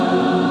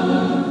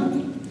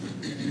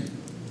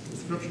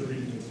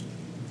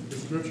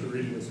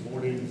reading this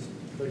morning is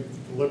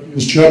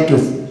Philippians chapter.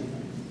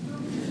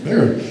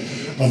 There,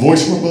 a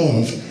voice from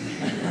above.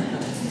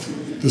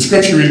 The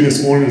scripture reading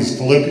this morning is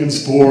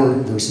Philippians 4,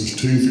 verses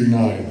 2 through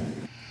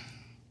 9.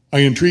 I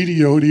entreat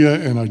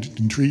Euodia and I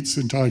entreat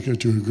Syntyche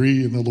to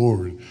agree in the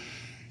Lord.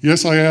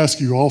 Yes, I ask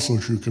you also,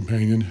 true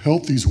companion,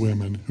 help these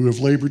women who have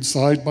labored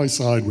side by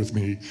side with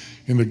me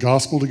in the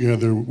gospel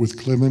together with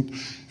Clement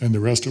and the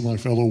rest of my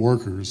fellow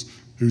workers,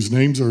 whose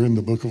names are in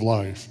the book of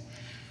life.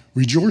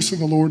 Rejoice in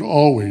the Lord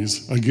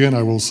always. Again,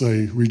 I will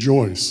say,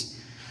 rejoice.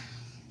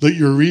 Let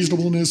your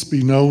reasonableness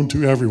be known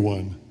to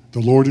everyone.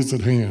 The Lord is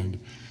at hand.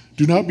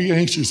 Do not be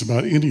anxious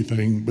about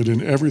anything, but in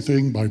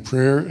everything by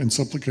prayer and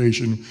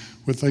supplication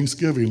with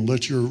thanksgiving,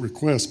 let your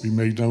requests be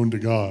made known to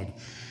God.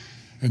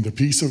 And the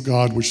peace of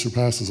God, which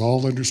surpasses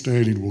all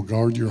understanding, will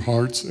guard your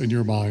hearts and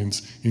your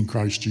minds in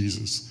Christ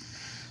Jesus.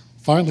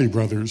 Finally,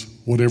 brothers,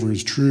 whatever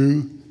is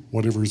true,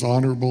 whatever is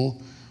honorable,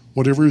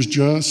 whatever is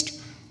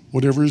just,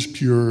 whatever is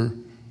pure,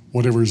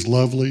 whatever is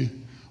lovely,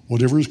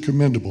 whatever is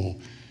commendable,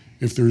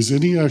 if there is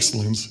any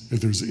excellence, if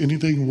there is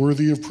anything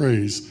worthy of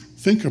praise,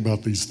 think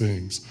about these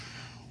things.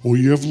 What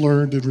you have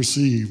learned and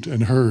received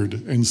and heard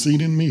and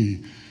seen in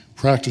me,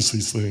 practice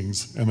these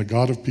things, and the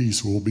God of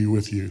peace will be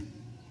with you.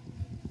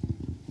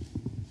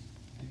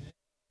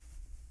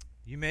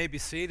 You may be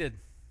seated.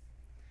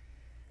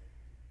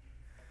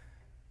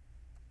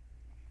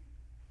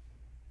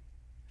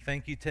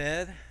 Thank you,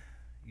 Ted.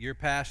 Your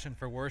passion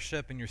for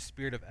worship and your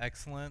spirit of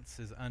excellence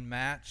is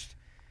unmatched.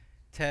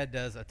 Ted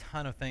does a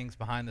ton of things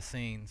behind the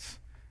scenes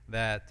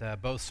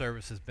that both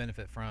services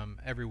benefit from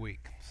every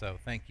week. So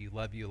thank you.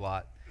 Love you a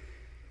lot.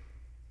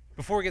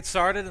 Before we get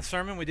started in the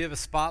sermon, we do have a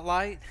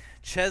spotlight.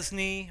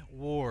 Chesney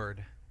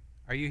Ward,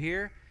 are you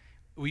here?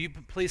 Will you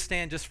please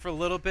stand just for a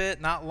little bit,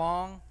 not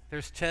long?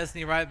 There's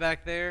Chesney right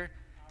back there.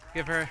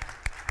 Give her.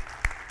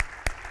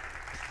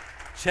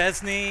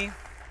 Chesney.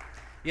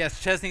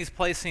 Yes, Chesney's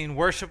placing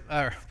worship.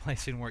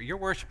 You're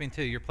worshiping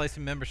too. You're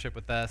placing membership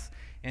with us,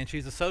 and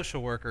she's a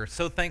social worker.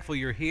 So thankful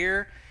you're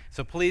here.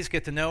 So please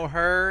get to know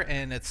her,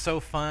 and it's so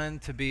fun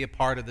to be a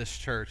part of this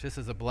church. This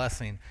is a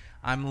blessing.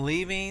 I'm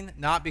leaving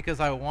not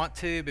because I want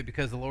to, but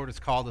because the Lord has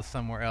called us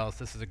somewhere else.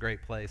 This is a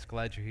great place.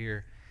 Glad you're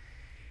here.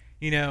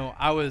 You know,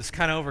 I was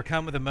kind of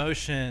overcome with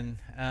emotion.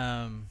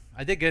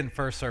 I did good in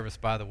first service,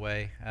 by the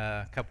way.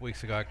 A couple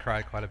weeks ago, I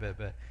cried quite a bit,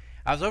 but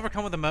I was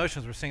overcome with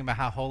emotions. We're singing about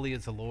how holy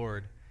is the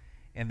Lord.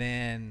 And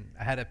then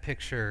I had a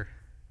picture.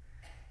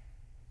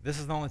 This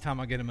is the only time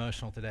I'll get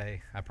emotional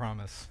today, I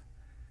promise.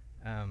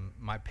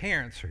 My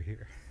parents are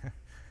here.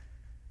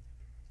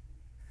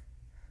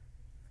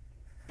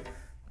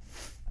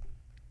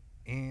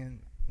 And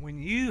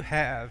when you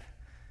have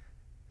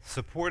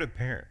supportive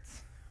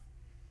parents,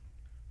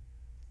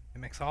 it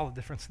makes all the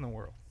difference in the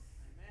world.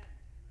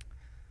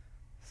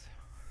 So,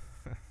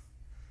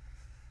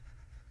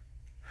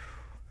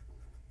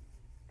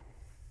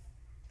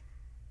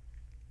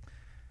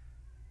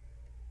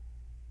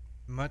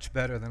 much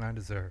better than I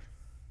deserve.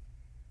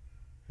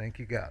 Thank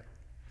you, God.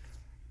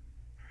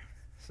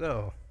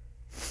 So,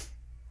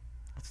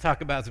 let's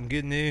talk about some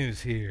good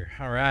news here.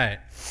 All right.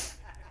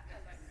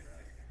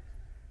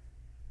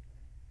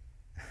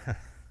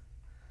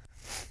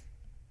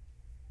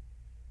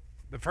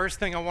 The first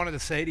thing I wanted to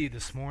say to you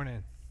this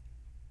morning,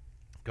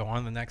 go on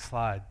to the next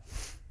slide.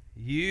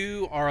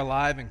 You are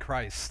alive in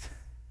Christ.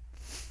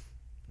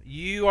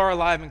 You are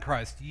alive in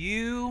Christ.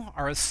 You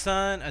are a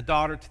son, a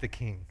daughter to the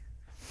King.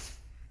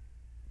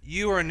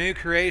 You are a new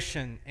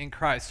creation in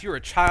Christ. You are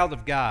a child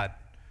of God.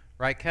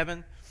 Right,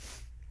 Kevin?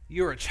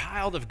 You are a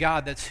child of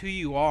God. That's who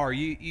you are.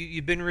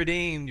 You've been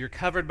redeemed. You're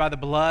covered by the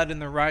blood and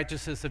the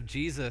righteousness of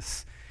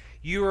Jesus.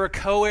 You are a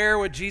co-heir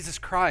with Jesus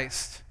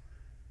Christ.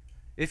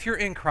 If you're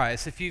in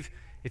Christ, if you've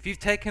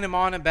taken him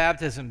on in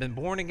baptism, been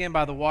born again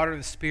by the water of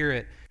the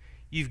Spirit,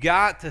 you've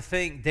got to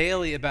think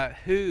daily about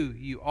who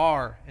you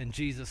are in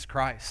Jesus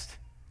Christ.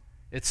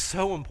 It's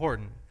so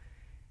important.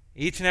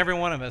 Each and every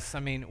one of us,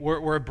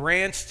 we're a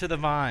branch to the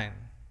vine.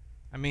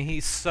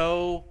 He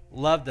so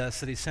loved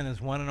us that he sent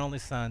his one and only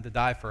Son to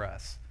die for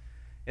us.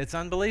 It's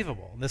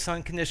unbelievable. This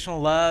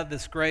unconditional love,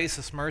 this grace,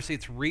 this mercy,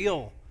 it's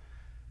real.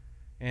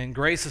 And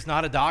grace is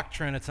not a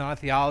doctrine, it's not a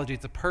theology,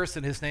 it's a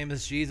person. His name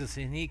is Jesus,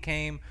 and he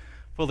came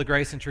full of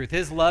grace and truth.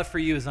 His love for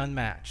you is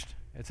unmatched.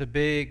 It's a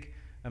big,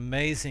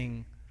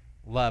 amazing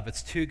love.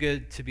 It's too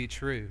good to be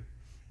true.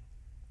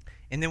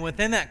 And then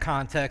within that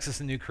context,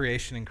 as a new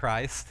creation in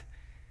Christ,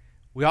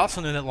 we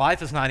also know that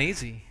life is not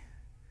easy.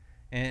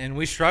 And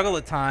we struggle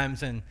at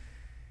times, and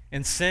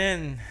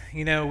sin,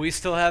 we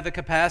still have the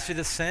capacity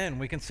to sin.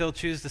 We can still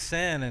choose to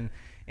sin,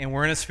 and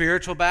we're in a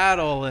spiritual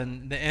battle,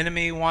 and the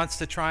enemy wants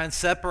to try and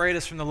separate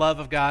us from the love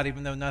of God,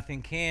 even though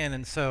nothing can.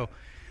 And so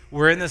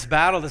we're in this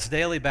battle, this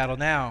daily battle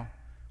now.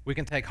 We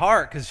can take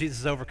heart because Jesus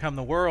has overcome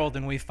the world,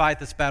 and we fight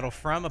this battle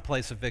from a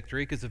place of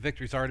victory because the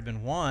victory's already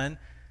been won,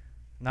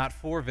 not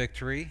for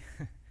victory.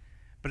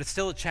 But it's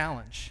still a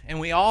challenge. And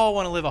we all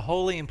want to live a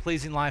holy and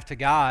pleasing life to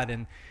God,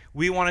 and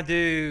we want to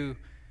do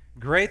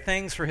great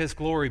things for his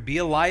glory. Be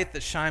a light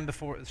that shines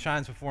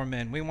before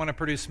men. We want to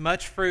produce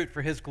much fruit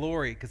for his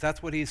glory because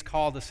that's what he's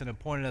called us and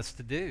appointed us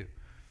to do.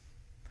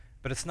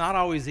 But it's not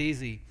always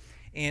easy.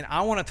 And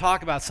I want to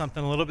talk about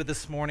something a little bit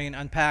this morning and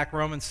unpack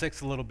Romans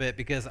 6 a little bit,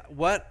 because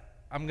what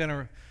I'm going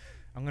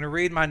to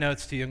read my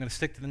notes to you. I'm going to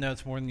stick to the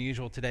notes more than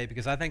usual today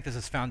because I think this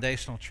is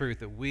foundational truth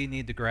that we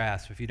need to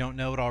grasp. If you don't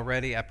know it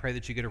already, I pray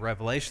that you get a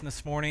revelation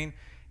this morning.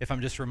 If I'm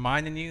just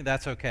reminding you,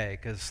 that's okay,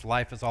 because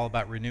life is all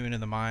about renewing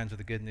in the minds of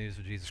the good news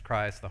of Jesus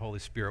Christ, the Holy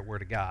Spirit,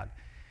 Word of God.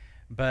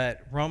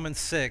 But Romans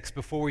 6,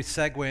 before we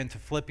segue into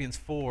Philippians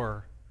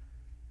 4,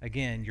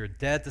 again, you're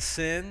dead to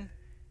sin,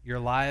 you're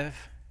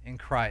alive in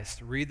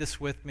Christ. Read this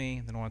with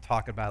me, then I want to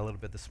talk about it a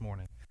little bit this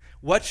morning.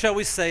 What shall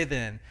we say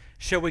then?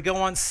 Shall we go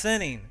on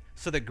sinning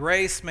so that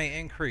grace may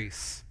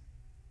increase?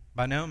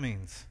 By no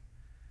means.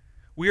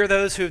 We are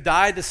those who have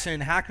died to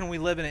sin. How can we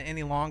live in it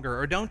any longer?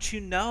 Or don't you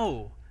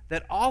know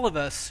that all of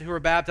us who were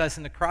baptized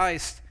into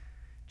Christ,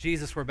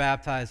 Jesus were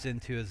baptized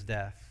into his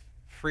death?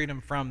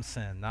 Freedom from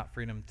sin, not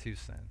freedom to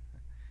sin.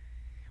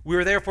 We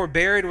were therefore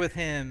buried with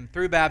him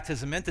through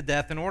baptism into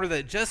death, in order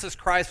that just as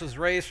Christ was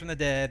raised from the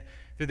dead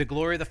through the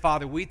glory of the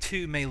Father, we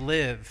too may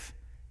live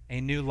a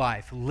new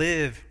life.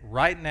 Live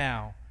right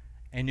now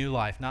a new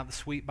life, not the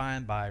sweet by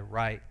and by,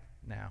 right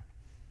now.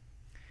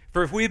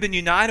 For if we have been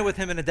united with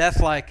him in a death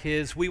like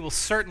his, we will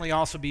certainly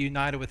also be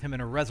united with him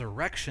in a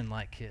resurrection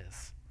like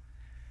his.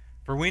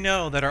 For we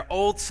know that our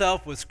old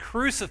self was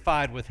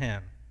crucified with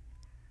him,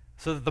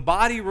 so that the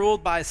body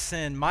ruled by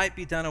sin might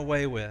be done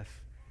away with,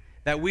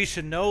 that we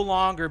should no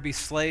longer be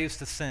slaves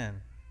to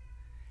sin.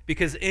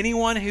 Because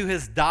anyone who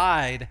has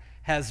died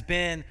has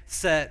been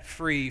set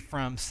free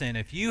from sin.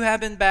 If you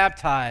have been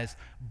baptized,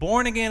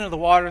 born again of the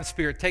water and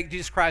Spirit, take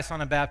Jesus Christ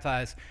on and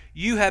baptize,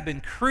 you have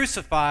been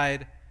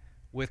crucified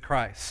with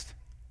Christ.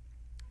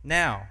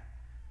 Now,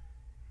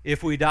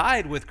 if we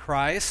died with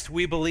Christ,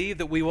 we believe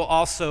that we will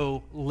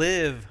also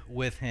live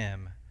with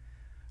him.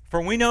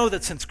 For we know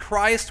that since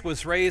Christ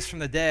was raised from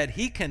the dead,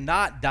 he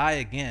cannot die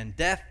again.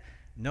 Death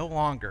no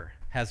longer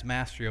has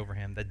mastery over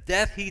him. The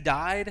death he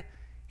died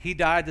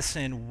to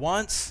sin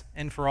once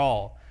and for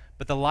all.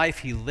 But the life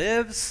he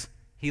lives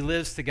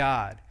to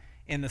God.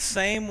 In the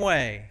same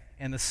way,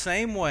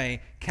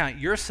 count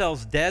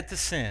yourselves dead to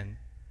sin,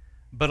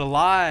 but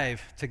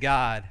alive to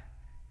God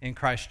in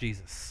Christ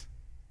Jesus.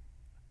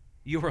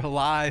 You are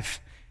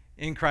alive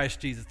in Christ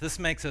Jesus. This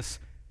makes us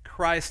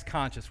Christ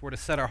conscious. We're to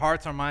set our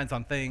hearts, our minds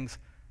on things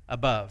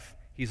above.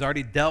 He's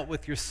already dealt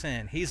with your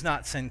sin. He's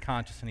not sin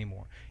conscious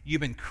anymore.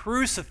 You've been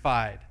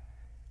crucified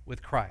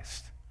with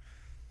Christ.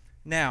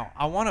 Now,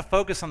 I want to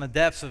focus on the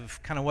depths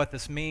of kind of what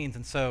this means,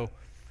 and so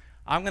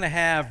I'm going to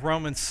have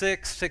Romans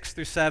 6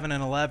 through 7,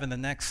 and 11, the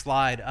next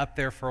slide, up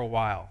there for a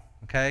while,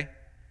 okay?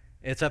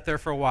 It's up there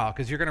for a while,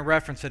 because you're going to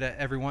reference it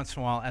every once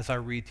in a while as I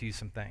read to you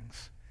some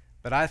things.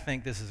 But I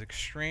think this is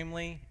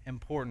extremely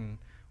important,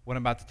 what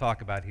I'm about to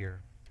talk about here.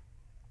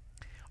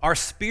 Our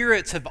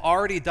spirits have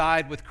already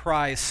died with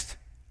Christ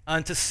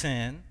unto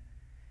sin,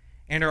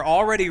 and are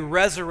already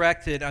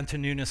resurrected unto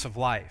newness of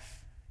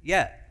life.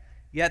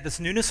 Yet this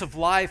newness of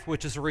life,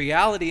 which is a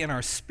reality in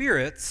our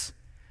spirits,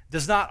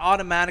 does not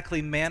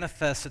automatically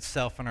manifest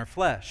itself in our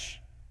flesh.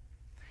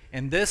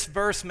 And this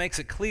verse makes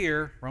it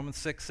clear, Romans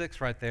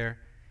 6 right there,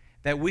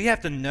 that we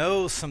have to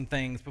know some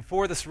things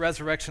before this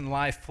resurrection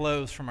life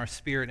flows from our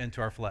spirit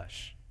into our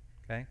flesh.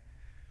 Okay?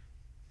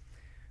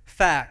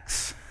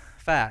 Facts,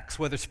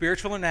 whether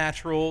spiritual or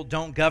natural,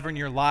 don't govern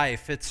your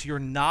life. It's your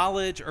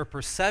knowledge or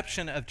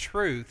perception of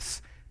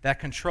truths that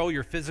control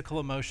your physical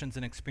emotions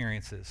and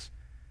experiences.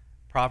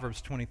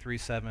 Proverbs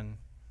 23:7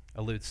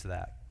 alludes to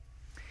that.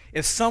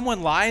 If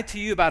someone lied to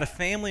you about a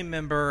family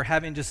member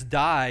having just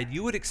died,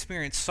 you would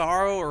experience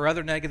sorrow or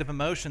other negative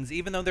emotions,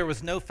 even though there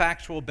was no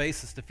factual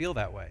basis to feel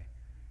that way.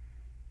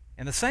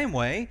 In the same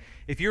way,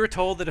 if you were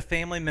told that a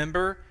family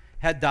member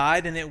had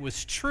died and it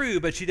was true,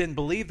 but you didn't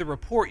believe the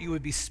report, you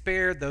would be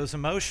spared those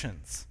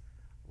emotions.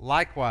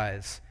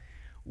 Likewise,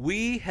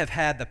 we have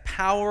had the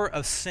power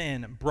of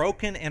sin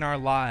broken in our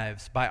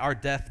lives by our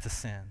death to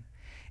sin.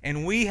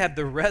 And we have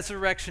the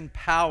resurrection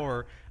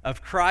power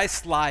of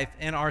Christ's life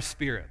in our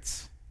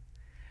spirits.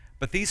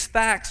 But these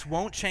facts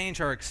won't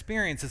change our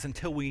experiences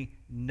until we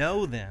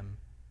know them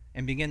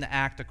and begin to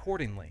act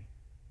accordingly.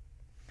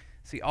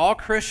 See, all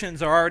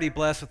Christians are already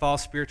blessed with all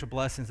spiritual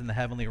blessings in the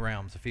heavenly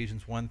realms,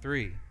 Ephesians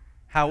 1:3.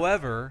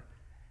 However,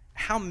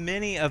 how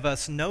many of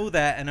us know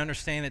that and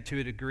understand it to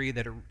a degree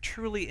that it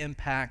truly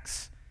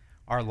impacts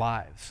our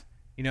lives?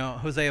 You know,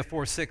 Hosea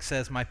 4:6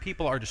 says, "My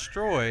people are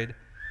destroyed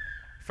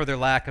for their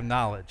lack of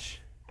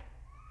knowledge."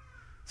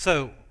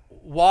 So,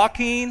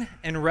 walking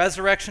in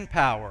resurrection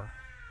power,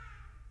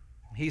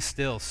 he's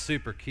still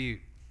super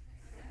cute.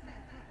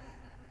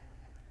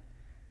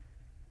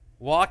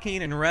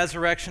 Walking in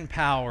resurrection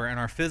power in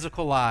our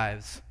physical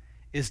lives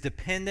is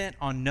dependent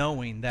on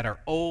knowing that our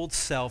old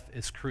self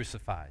is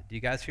crucified. Do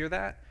you guys hear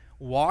that?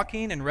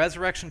 Walking in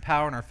resurrection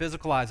power in our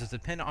physical lives is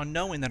dependent on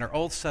knowing that our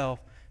old self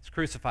is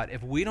crucified.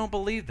 If we don't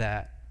believe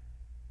that,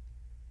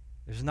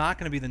 There's not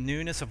going to be the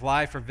newness of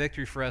life or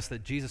victory for us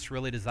that Jesus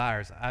really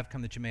desires. I've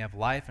come that you may have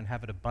life and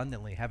have it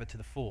abundantly, have it to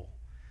the full.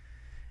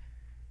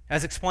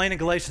 As explained in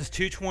Galatians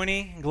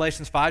 2:20 and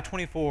Galatians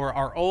 5:24,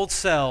 our old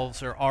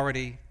selves are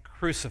already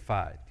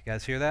crucified. You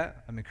guys hear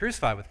that? I've been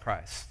crucified with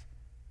Christ.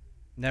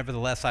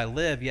 Nevertheless, I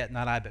live, yet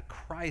not I, but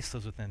Christ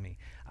lives within me.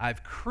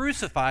 I've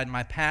crucified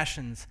my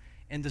passions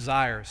and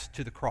desires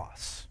to the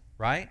cross,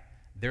 right?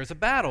 There's a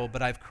battle,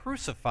 but I've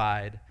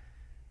crucified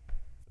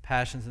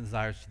passions and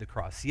desires to the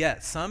cross.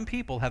 Yet, some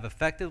people have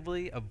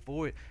effectively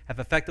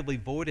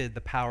voided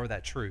the power of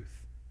that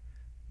truth.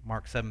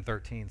 Mark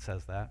 7:13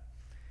 says that.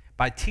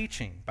 By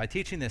teaching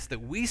this,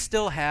 that we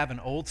still have an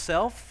old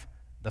self,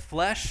 the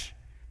flesh,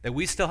 that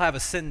we still have a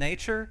sin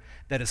nature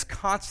that is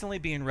constantly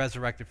being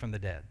resurrected from the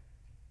dead.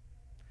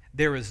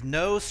 There is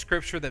no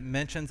scripture that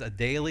mentions a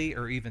daily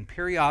or even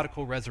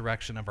periodical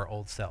resurrection of our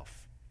old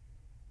self.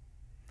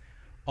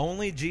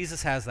 Only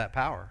Jesus has that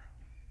power.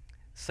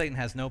 Satan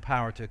has no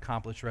power to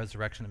accomplish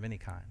resurrection of any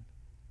kind.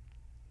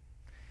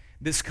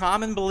 This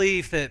common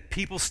belief that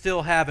people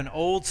still have an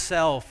old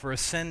self or a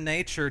sin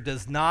nature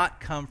does not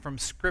come from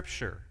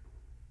Scripture.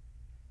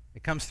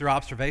 It comes through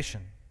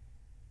observation.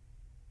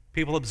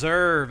 People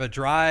observe a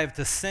drive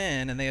to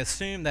sin, and they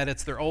assume that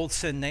it's their old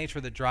sin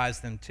nature that drives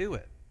them to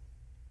it.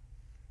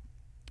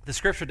 The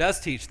Scripture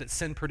does teach that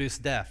sin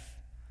produced death,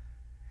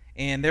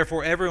 and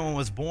therefore everyone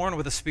was born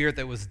with a spirit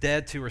that was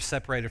dead to or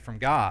separated from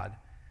God.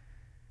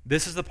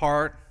 This is the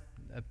part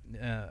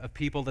of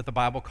people that the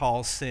Bible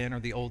calls sin or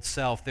the old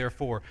self.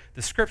 Therefore,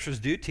 the Scriptures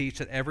do teach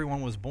that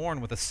everyone was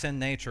born with a sin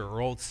nature or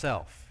old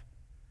self.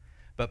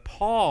 But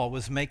Paul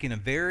was making a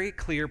very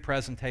clear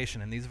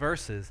presentation in these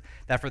verses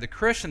that for the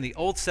Christian, the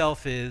old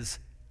self is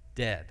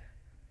dead.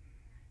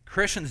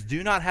 Christians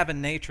do not have a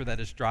nature that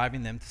is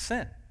driving them to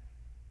sin.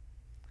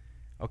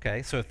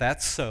 Okay, so if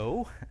that's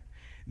so,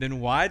 then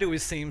why do we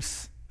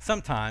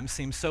sometimes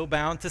seem so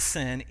bound to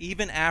sin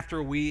even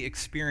after we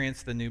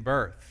experience the new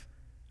birth?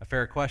 A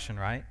fair question,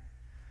 right?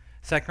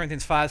 2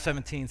 Corinthians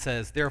 5:17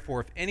 says,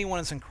 "Therefore, if anyone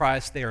is in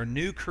Christ, they are a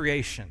new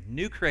creation.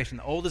 New creation.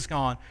 The old is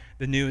gone,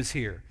 the new is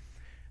here."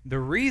 The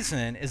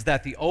reason is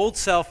that the old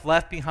self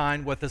left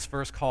behind what this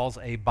verse calls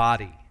a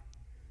body.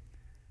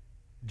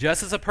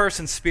 Just as a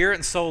person's spirit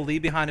and soul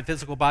leave behind a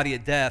physical body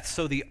at death,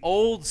 so the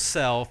old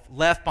self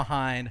left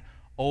behind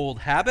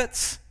old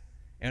habits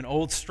and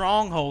old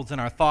strongholds in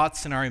our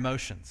thoughts and our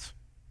emotions.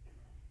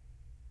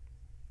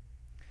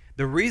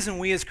 The reason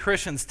we as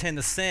Christians tend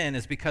to sin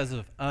is because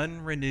of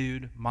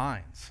unrenewed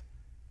minds,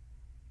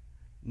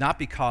 not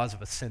because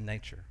of a sin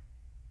nature.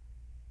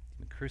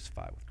 You've been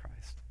crucified with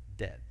Christ,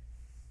 dead.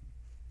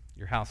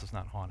 Your house is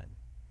not haunted.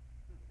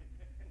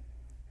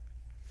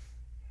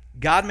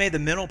 God made the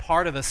mental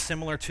part of us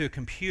similar to a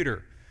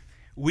computer.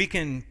 We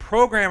can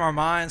program our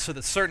minds so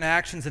that certain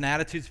actions and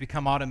attitudes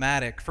become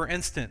automatic. For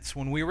instance,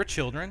 when we were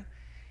children,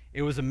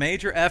 it was a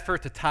major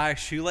effort to tie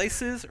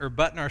shoelaces or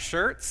button our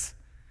shirts.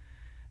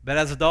 But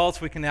as adults,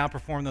 we can now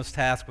perform those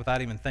tasks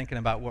without even thinking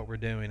about what we're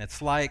doing.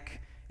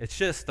 It's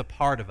just a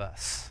part of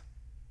us.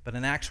 But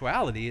in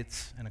actuality,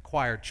 it's an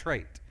acquired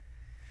trait.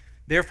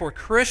 Therefore,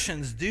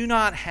 Christians do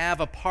not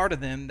have a part of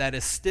them that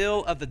is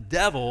still of the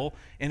devil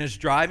and is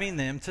driving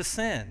them to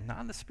sin, not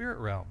in the spirit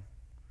realm.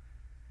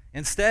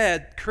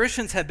 Instead,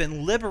 Christians have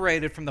been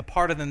liberated from the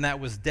part of them that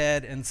was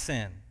dead in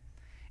sin.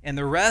 And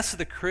the rest of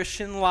the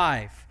Christian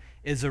life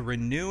is a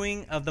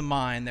renewing of the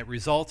mind that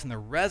results in the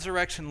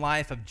resurrection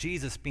life of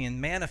Jesus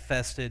being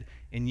manifested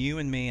in you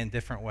and me in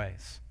different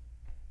ways.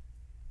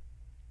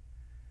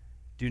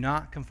 Do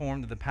not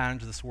conform to the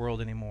patterns of this world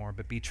anymore,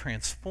 but be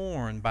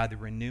transformed by the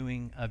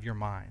renewing of your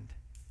mind.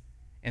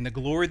 And the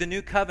glory of the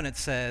new covenant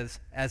says,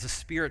 as the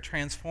Spirit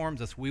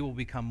transforms us, we will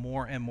become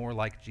more and more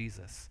like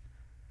Jesus.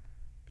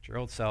 But your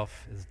old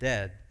self is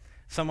dead.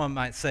 Someone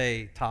might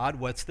say, Todd,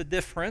 what's the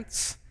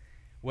difference?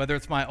 Whether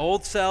it's my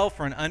old self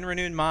or an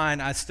unrenewed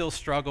mind, I still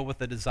struggle with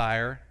the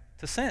desire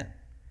to sin.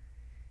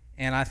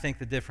 And I think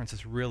the difference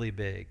is really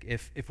big.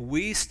 If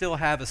we still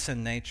have a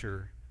sin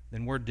nature,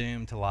 then we're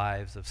doomed to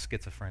lives of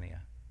schizophrenia,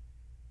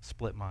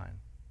 split mind.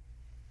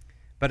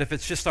 But if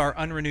it's just our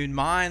unrenewed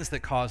minds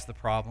that cause the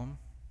problem,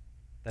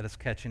 that is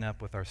catching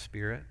up with our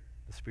spirit,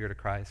 the Spirit of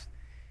Christ,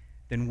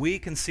 then we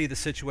can see the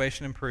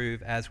situation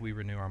improve as we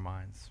renew our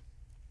minds.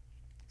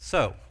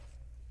 So,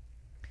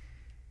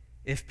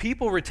 if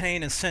people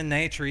retain a sin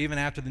nature even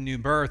after the new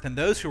birth, and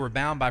those who were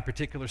bound by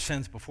particular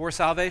sins before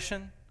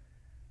salvation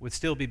would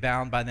still be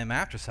bound by them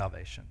after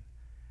salvation.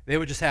 They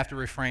would just have to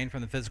refrain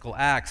from the physical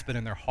acts, but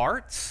in their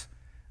hearts,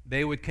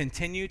 they would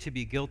continue to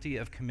be guilty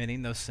of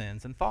committing those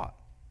sins in thought.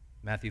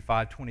 Matthew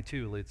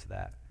 5:22 alludes to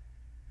that.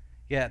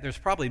 Yeah, there's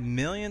probably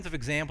millions of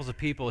examples of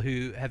people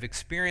who have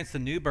experienced the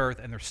new birth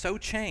and they're so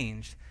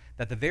changed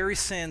that the very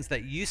sins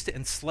that used to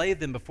enslave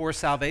them before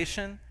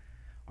salvation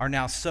are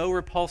now so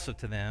repulsive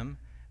to them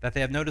that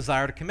they have no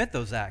desire to commit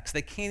those acts.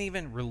 They can't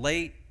even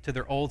relate to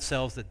their old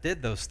selves that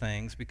did those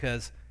things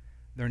because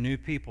they're new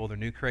people, they're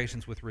new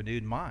creations with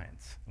renewed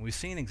minds. And we've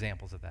seen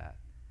examples of that.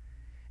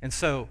 And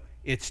so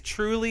it's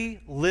truly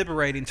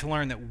liberating to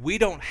learn that we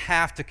don't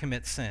have to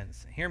commit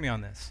sins. Hear me on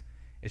this.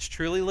 It's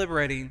truly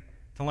liberating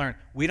to learn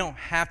we don't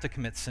have to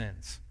commit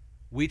sins.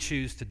 We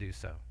choose to do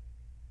so.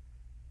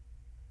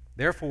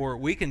 Therefore,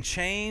 we can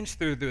change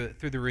through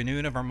the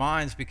renewing of our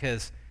minds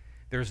because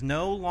there's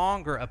no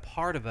longer a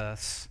part of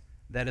us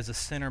that is a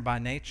sinner by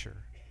nature.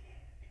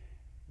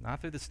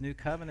 Not through this new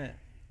covenant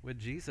with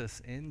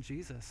Jesus, in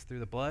Jesus, through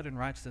the blood and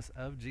righteousness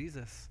of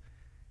Jesus.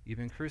 You've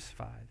been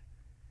crucified.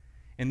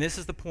 And this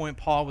is the point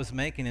Paul was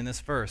making in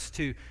this verse.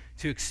 To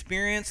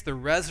experience the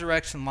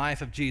resurrection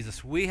life of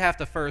Jesus, we have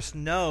to first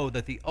know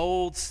that the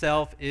old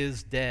self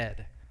is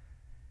dead.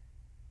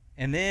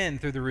 And then,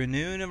 through the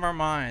renewing of our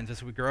minds,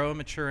 as we grow and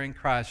mature in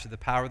Christ through the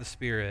power of the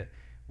Spirit,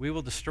 we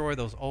will destroy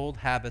those old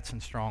habits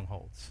and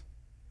strongholds.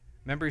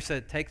 Remember, he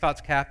said, take thoughts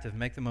captive,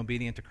 make them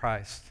obedient to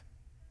Christ.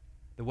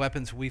 The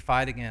weapons we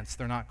fight against,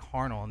 they're not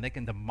carnal, and they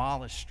can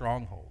demolish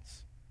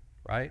strongholds,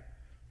 right?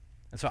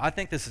 And so I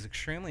think this is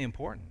extremely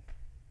important.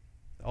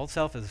 The old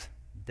self is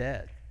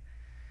dead.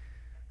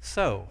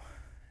 So,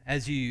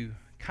 as you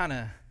kind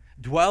of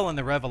dwell in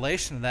the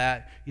revelation of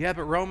that, yeah,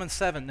 but Romans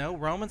 7, no,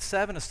 Romans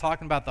 7 is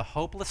talking about the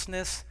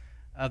hopelessness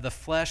of the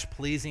flesh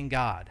pleasing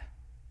God.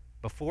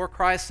 Before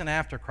Christ and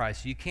after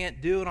Christ. You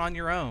can't do it on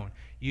your own.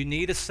 You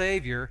need a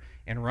Savior,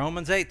 and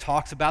Romans 8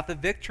 talks about the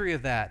victory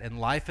of that and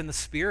life in the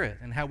Spirit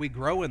and how we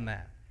grow in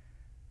that.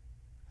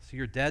 So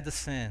you're dead to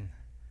sin,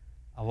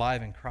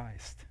 alive in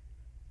Christ.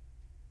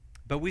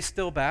 But we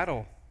still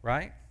battle,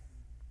 right?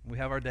 We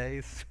have our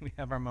days, we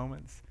have our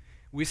moments.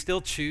 We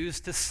still choose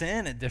to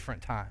sin at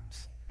different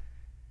times.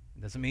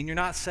 It doesn't mean you're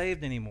not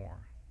saved anymore.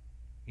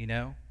 You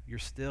know, you're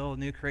still a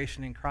new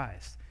creation in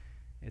Christ.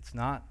 It's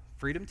not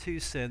freedom to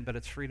sin, but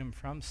it's freedom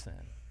from sin.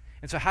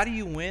 And so how do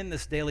you win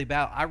this daily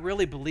battle? I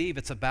really believe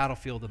it's a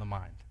battlefield of the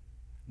mind.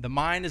 The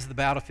mind is the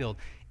battlefield.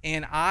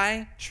 And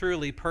I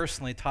truly,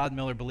 personally, Todd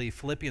Miller, believe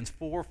Philippians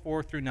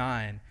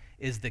 4:4-9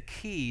 is the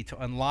key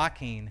to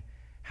unlocking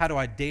how do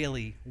I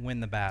daily win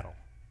the battle.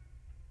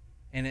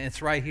 And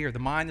it's right here. The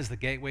mind is the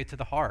gateway to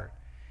the heart.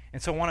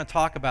 And so I want to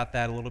talk about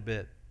that a little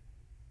bit,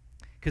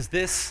 because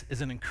this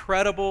is an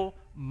incredible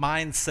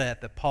mindset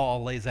that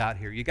Paul lays out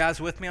here. You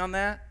guys with me on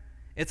that?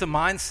 It's a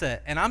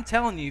mindset. And I'm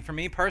telling you, for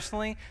me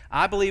personally,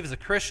 I believe as a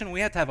Christian,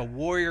 we have to have a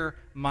warrior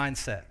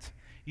mindset.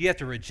 You have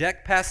to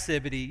reject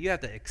passivity. You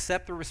have to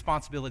accept the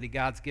responsibility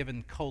God's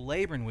given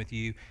co-laboring with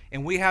you.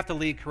 And we have to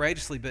lead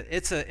courageously. But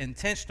it's an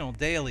intentional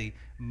daily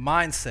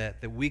mindset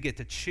that we get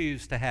to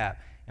choose to have.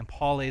 And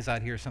Paul lays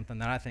out here something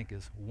that I think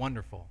is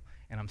wonderful.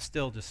 And I'm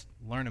still just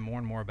learning more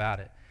and more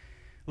about it.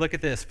 Look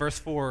at this. Verse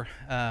 4.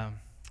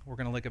 We're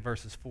going to look at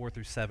verses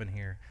 4-7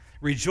 here.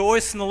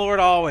 Rejoice in the Lord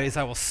always.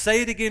 I will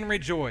say it again,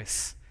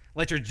 rejoice.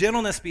 Let your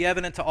gentleness be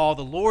evident to all.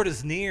 The Lord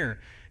is near.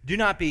 Do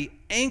not be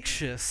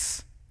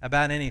anxious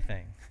about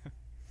anything.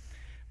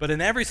 But in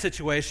every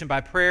situation,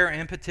 by prayer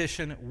and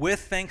petition,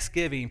 with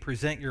thanksgiving,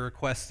 present your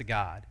requests to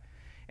God.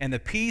 And the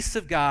peace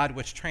of God,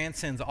 which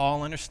transcends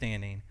all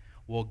understanding,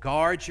 will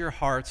guard your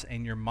hearts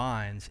and your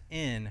minds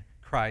in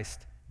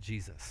Christ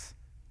Jesus.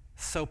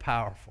 So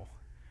powerful.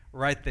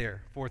 Right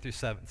there,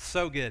 4-7.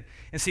 So good.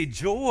 And see,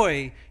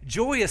 joy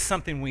is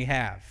something we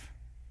have.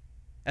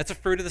 That's a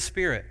fruit of the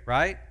Spirit,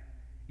 right?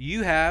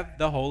 You have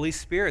the Holy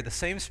Spirit. The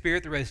same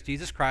Spirit that raised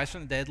Jesus Christ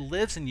from the dead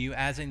lives in you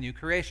as a new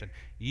creation.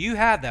 You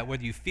have that.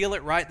 Whether you feel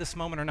it right this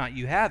moment or not,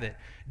 you have it.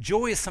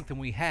 Joy is something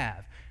we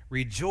have.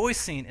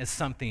 Rejoicing is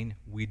something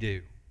we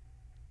do.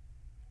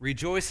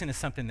 Rejoicing is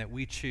something that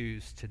we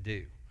choose to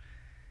do.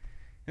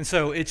 And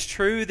so it's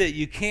true that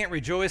you can't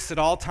rejoice at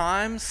all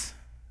times,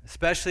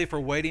 especially if we're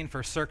waiting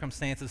for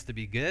circumstances to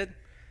be good.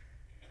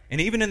 And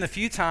even in the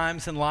few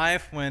times in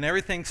life when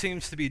everything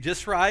seems to be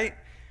just right,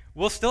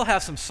 we'll still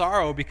have some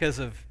sorrow because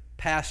of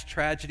past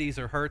tragedies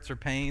or hurts or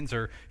pains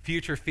or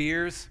future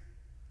fears.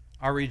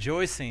 Our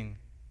rejoicing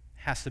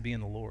has to be in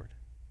the Lord.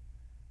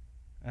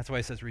 That's why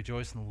he says,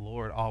 rejoice in the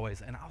Lord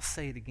always. And I'll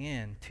say it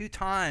again. 2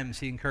 times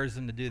he encourages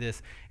them to do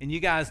this. And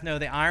you guys know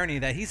the irony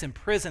that he's in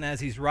prison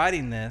as he's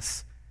writing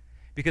this,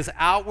 because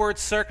outward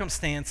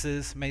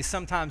circumstances may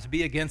sometimes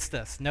be against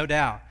us, no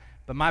doubt.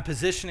 But my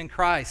position in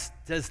Christ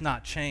does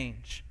not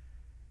change.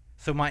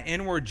 So my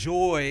inward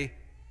joy,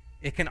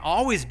 it can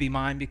always be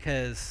mine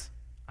because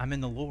I'm in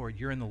the Lord.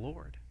 You're in the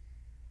Lord.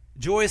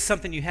 Joy is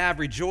something you have.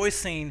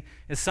 Rejoicing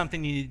is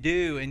something you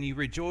do, and you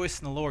rejoice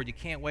in the Lord. You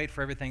can't wait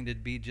for everything to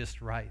be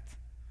just right.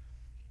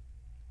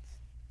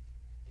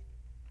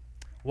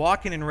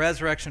 Walking in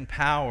resurrection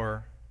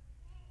power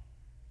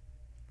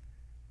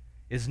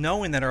is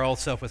knowing that our old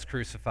self was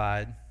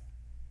crucified,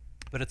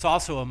 but it's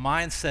also a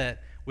mindset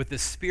with the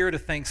spirit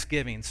of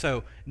thanksgiving.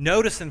 So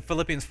notice in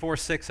Philippians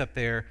 4:6 up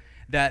there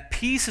that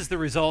peace is the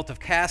result of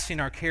casting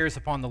our cares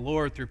upon the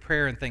Lord through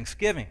prayer and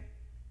thanksgiving.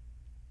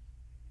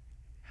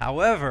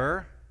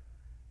 However,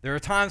 there are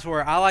times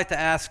where I like to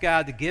ask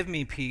God to give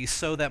me peace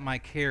so that my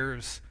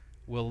cares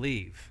will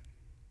leave.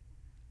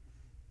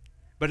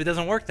 But it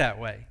doesn't work that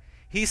way.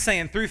 He's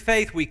saying through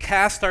faith we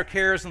cast our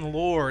cares on the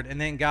Lord, and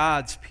then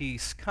God's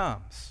peace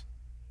comes.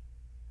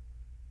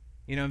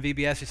 You know, in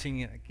VBS, you're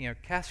singing,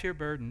 cast your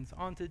burdens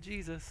onto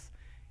Jesus.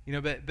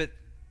 But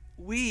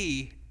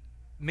me,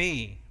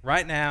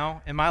 right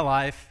now, in my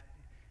life,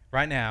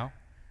 right now,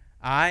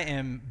 I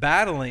am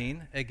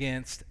battling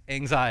against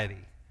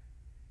anxiety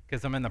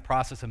because I'm in the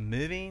process of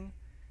moving.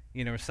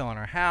 We're selling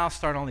our house,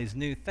 starting all these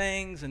new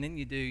things, and then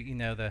you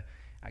do,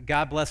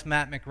 God bless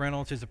Matt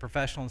McReynolds, who's a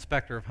professional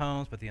inspector of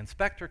homes, but the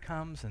inspector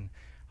comes and,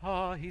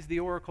 he's the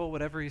oracle,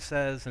 whatever he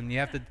says, and you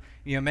have to,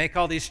 make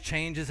all these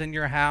changes in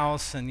your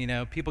house,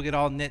 and, people get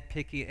all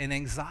nitpicky, and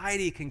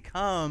anxiety can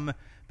come,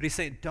 but he's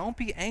saying, don't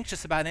be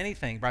anxious about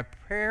anything. By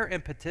prayer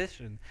and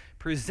petition,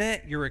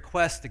 present your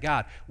request to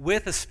God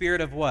with a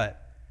spirit of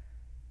what?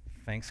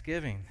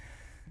 Thanksgiving.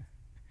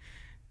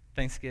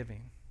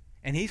 Thanksgiving.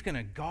 And he's going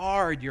to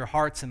guard your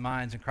hearts and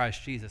minds in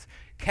Christ Jesus.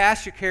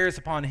 Cast your cares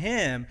upon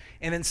him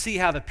and then see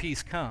how the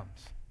peace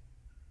comes.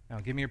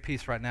 Now, give me your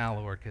peace right now,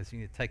 Lord, because you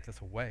need to take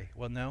this away.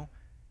 Well, no.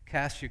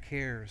 Cast your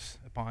cares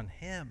upon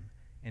him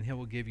and he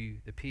will give you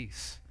the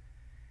peace.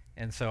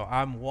 And so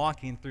I'm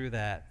walking through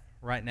that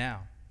right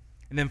now.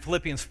 And then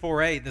Philippians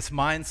 4:8, this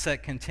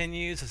mindset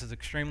continues. This is an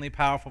extremely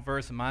powerful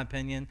verse in my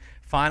opinion.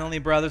 Finally,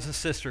 brothers and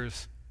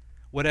sisters,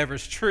 whatever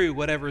is true,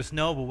 whatever is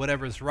noble,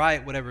 whatever is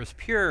right, whatever is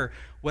pure,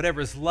 whatever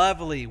is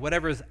lovely,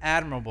 whatever is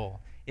admirable,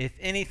 if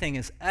anything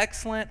is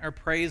excellent or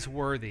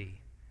praiseworthy,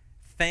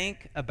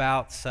 think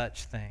about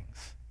such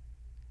things.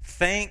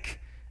 Think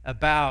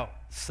about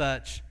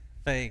such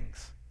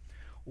things.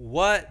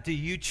 What do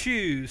you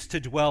choose to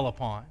dwell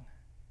upon?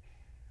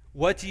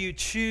 What do you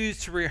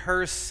choose to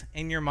rehearse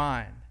in your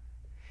mind?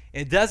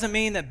 It doesn't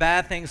mean that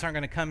bad things aren't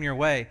going to come your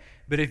way,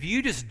 but if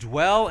you just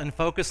dwell and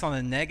focus on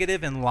the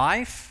negative in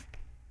life,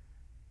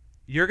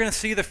 you're going to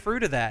see the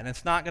fruit of that, and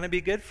it's not going to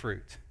be good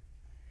fruit.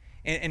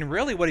 And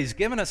really what he's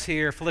given us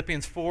here,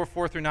 Philippians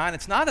 4:4-9,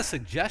 it's not a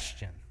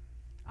suggestion.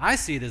 I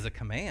see it as a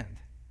command.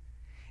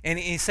 And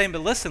he's saying,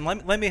 but listen,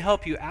 let me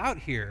help you out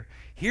here.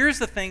 Here's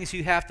the things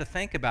you have to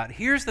think about.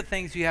 Here's the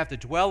things you have to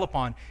dwell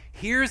upon.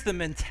 Here's the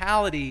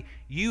mentality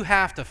you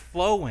have to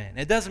flow in.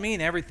 It doesn't mean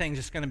everything's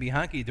just going to be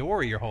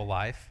hunky-dory your whole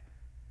life.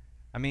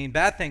 I mean,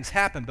 bad things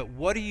happen, but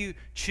what do you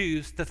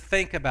choose to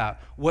think about?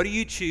 What do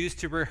you choose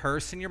to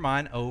rehearse in your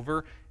mind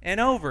over and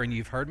over? And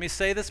you've heard me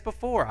say this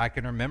before. I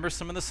can remember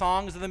some of the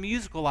songs of the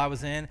musical I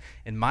was in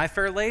My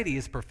Fair Lady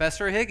as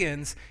Professor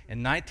Higgins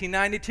in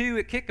 1992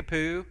 at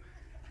Kickapoo,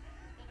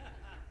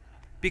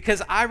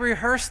 because I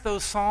rehearsed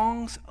those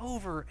songs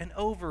over and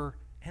over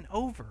and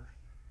over.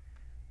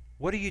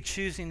 What are you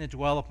choosing to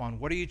dwell upon?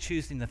 What are you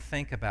choosing to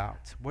think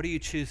about? What are you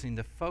choosing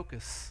to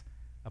focus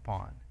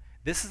upon?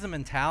 This is a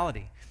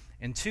mentality.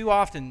 And too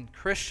often,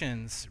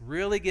 Christians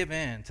really give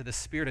in to the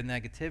spirit of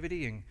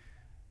negativity and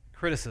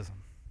criticism.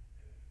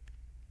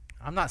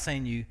 I'm not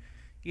saying you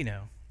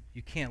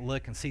can't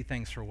look and see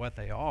things for what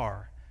they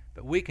are,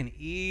 but we can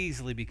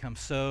easily become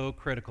so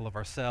critical of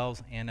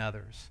ourselves and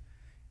others,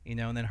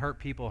 and then hurt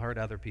people, hurt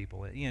other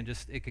people.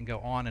 It can go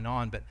on and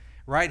on. But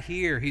right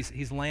here,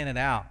 he's laying it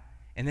out.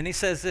 And then he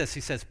says this, he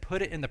says,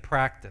 put it into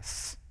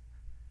practice.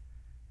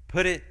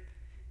 Put it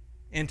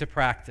into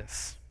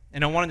practice.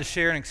 And I wanted to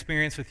share an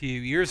experience with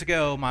you. Years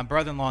ago, my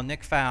brother-in-law,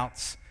 Nick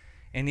Fouts,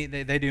 and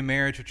they do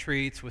marriage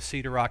retreats with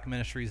Cedar Rock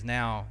Ministries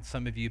now.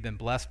 Some of you have been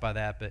blessed by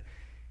that. But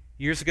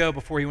years ago,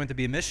 before he went to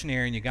be a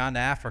missionary in Uganda,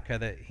 Africa,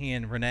 that he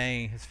and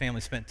Renee, his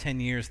family, spent 10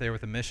 years there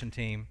with a mission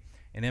team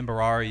in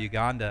Mbarara,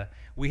 Uganda.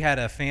 We had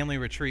a family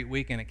retreat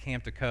weekend at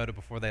Camp Dakota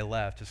before they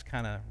left, just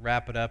kind of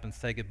wrap it up and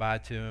say goodbye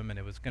to him, and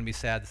it was going to be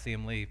sad to see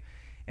him leave.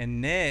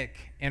 And Nick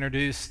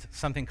introduced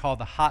something called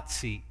the hot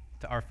seat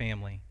to our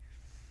family.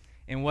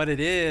 And what it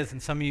is,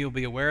 and some of you will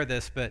be aware of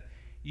this, but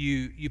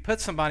you put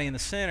somebody in the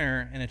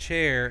center in a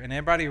chair, and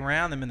everybody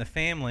around them in the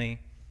family,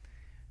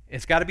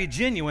 it's got to be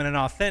genuine and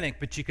authentic,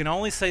 but you can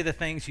only say the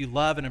things you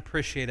love and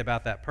appreciate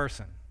about that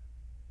person.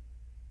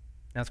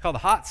 Now, it's called the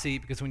hot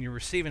seat because when you're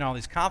receiving all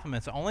these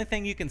compliments, the only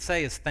thing you can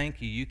say is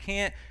thank you. You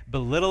can't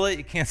belittle it.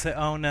 You can't say,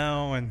 oh,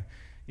 no, and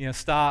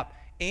stop.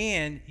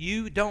 And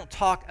you don't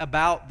talk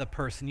about the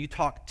person. You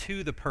talk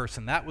to the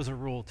person. That was a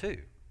rule, too.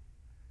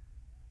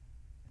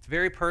 It's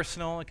very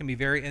personal. It can be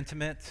very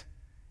intimate.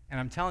 And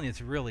I'm telling you,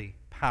 it's really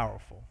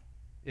powerful.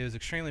 It was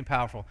extremely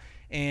powerful.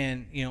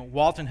 And,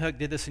 Walton Hook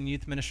did this in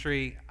youth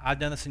ministry. I've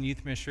done this in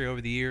youth ministry over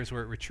the years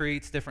where it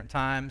retreats, different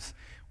times,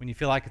 when you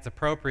feel like it's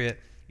appropriate.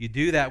 You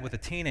do that with the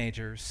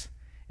teenagers,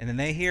 and then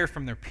they hear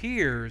from their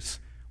peers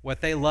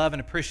what they love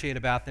and appreciate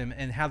about them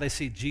and how they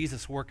see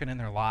Jesus working in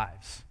their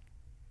lives.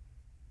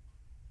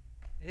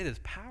 It is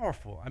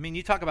powerful. I mean,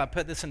 you talk about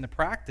putting this into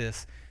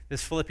practice,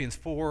 this Philippians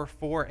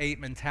 4:8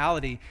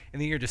 mentality,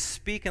 and then you're just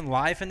speaking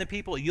life into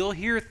people. You'll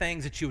hear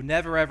things that you would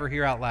never, ever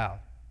hear out loud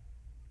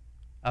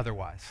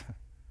otherwise. And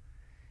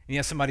you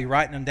have somebody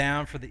writing them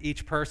down for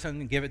each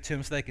person and give it to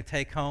them so they could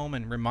take home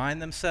and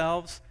remind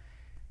themselves.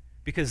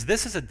 Because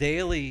this is a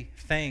daily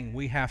thing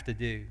we have to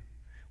do.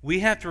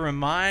 We have to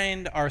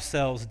remind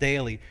ourselves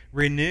daily,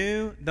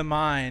 renew the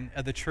mind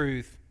of the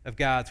truth of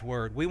God's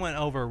Word. We went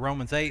over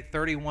Romans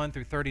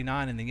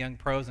 8:31-39 in the Young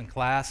Pros in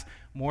class,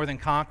 More Than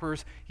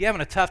Conquerors. You having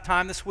a tough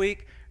time this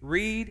week?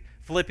 Read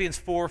Philippians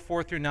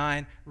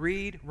 4:4-9.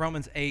 Read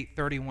Romans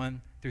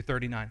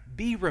 8:31-39.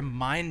 Be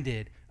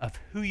reminded of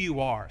who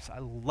you are. So I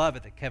love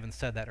it that Kevin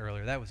said that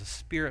earlier. That was a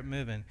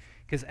spirit-moving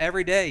because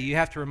every day you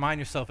have to remind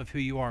yourself of who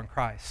you are in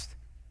Christ.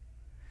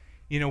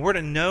 We're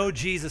to know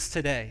Jesus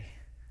today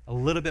a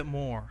little bit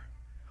more.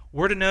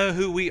 We're to know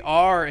who we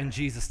are in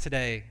Jesus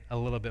today a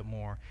little bit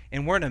more.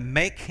 And we're to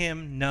make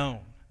him known.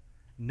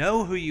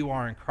 Know who you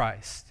are in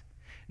Christ.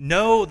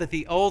 Know that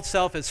the old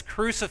self is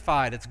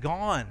crucified. It's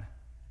gone.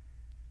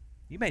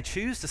 You may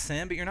choose to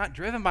sin, but you're not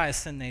driven by a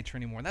sin nature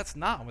anymore. That's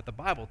not what the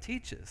Bible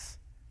teaches.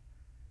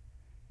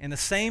 And the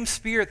same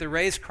Spirit that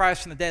raised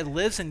Christ from the dead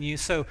lives in you.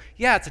 So,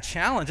 yeah, it's a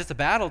challenge. It's a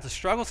battle. It's a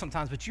struggle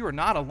sometimes, but you are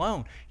not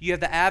alone. You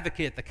have the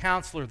advocate, the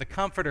counselor, the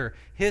comforter,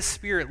 his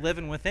Spirit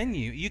living within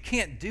you. You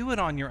can't do it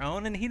on your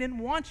own, and he didn't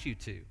want you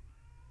to.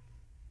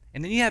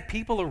 And then you have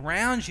people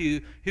around you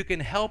who can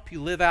help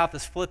you live out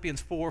this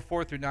Philippians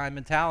 4:4-9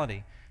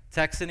 mentality.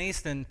 Texan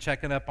Easton,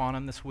 checking up on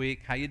him this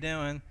week. How you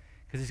doing?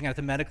 Because he's going to have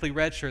to medically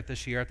redshirt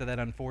this year after that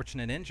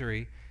unfortunate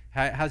injury.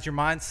 How's your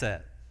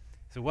mindset?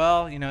 I said,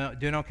 well,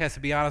 doing okay. To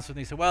be honest with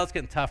me, he said, well, it's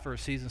getting tougher,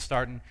 season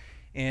starting.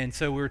 And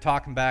so we were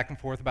talking back and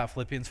forth about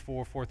Philippians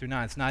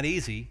 4:4-9. It's not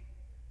easy,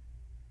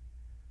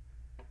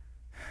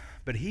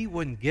 but he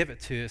wouldn't give it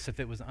to us if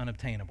it was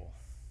unobtainable.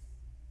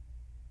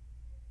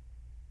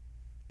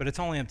 But it's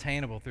only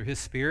obtainable through his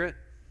Spirit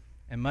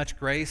and much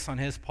grace on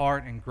his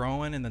part, and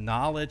growing in the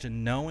knowledge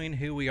and knowing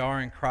who we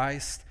are in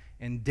Christ,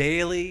 and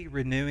daily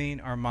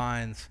renewing our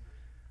minds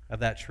of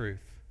that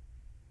truth.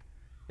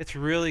 It's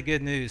really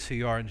good news who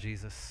you are in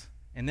Jesus.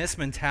 In this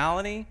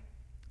mentality,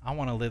 I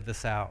want to live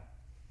this out.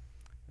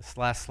 This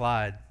last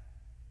slide.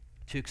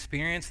 To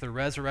experience the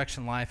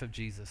resurrection life of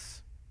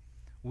Jesus,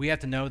 we have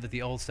to know that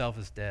the old self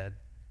is dead.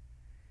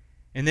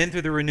 And then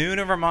through the renewing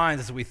of our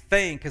minds, as we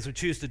think, as we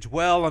choose to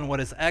dwell on what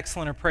is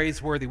excellent or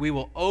praiseworthy, we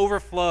will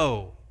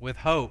overflow with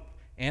hope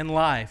and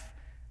life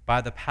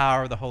by the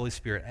power of the Holy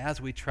Spirit as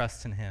we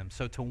trust in him.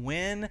 So to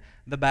win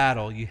the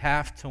battle, you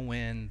have to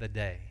win the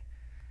day.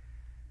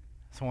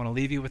 So I want to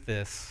leave you with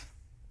this.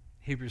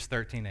 Hebrews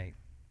 13:8.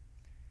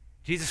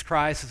 Jesus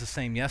Christ is the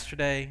same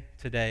yesterday,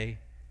 today,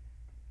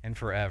 and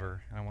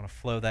forever. And I want to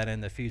flow that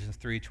into Ephesians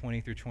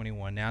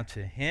 3:20-21. Now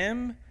to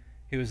him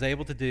who is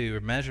able to do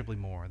immeasurably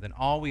more than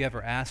all we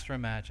ever asked or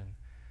imagined,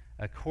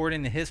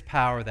 according to his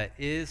power that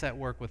is at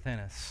work within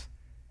us,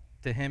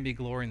 to him be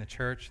glory in the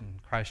church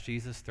and Christ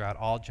Jesus throughout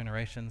all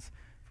generations,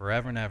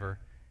 forever and ever.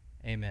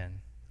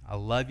 Amen. I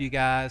love you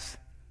guys.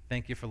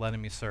 Thank you for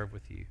letting me serve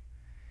with you.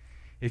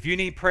 If you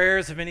need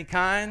prayers of any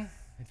kind,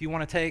 if you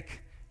want to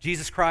take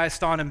Jesus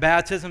Christ on in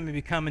baptism and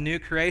become a new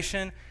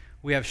creation,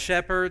 we have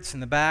shepherds in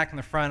the back and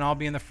the front. I'll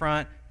be in the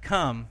front.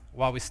 Come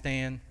while we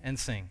stand and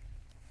sing.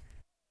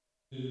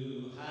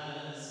 Who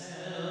has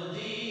held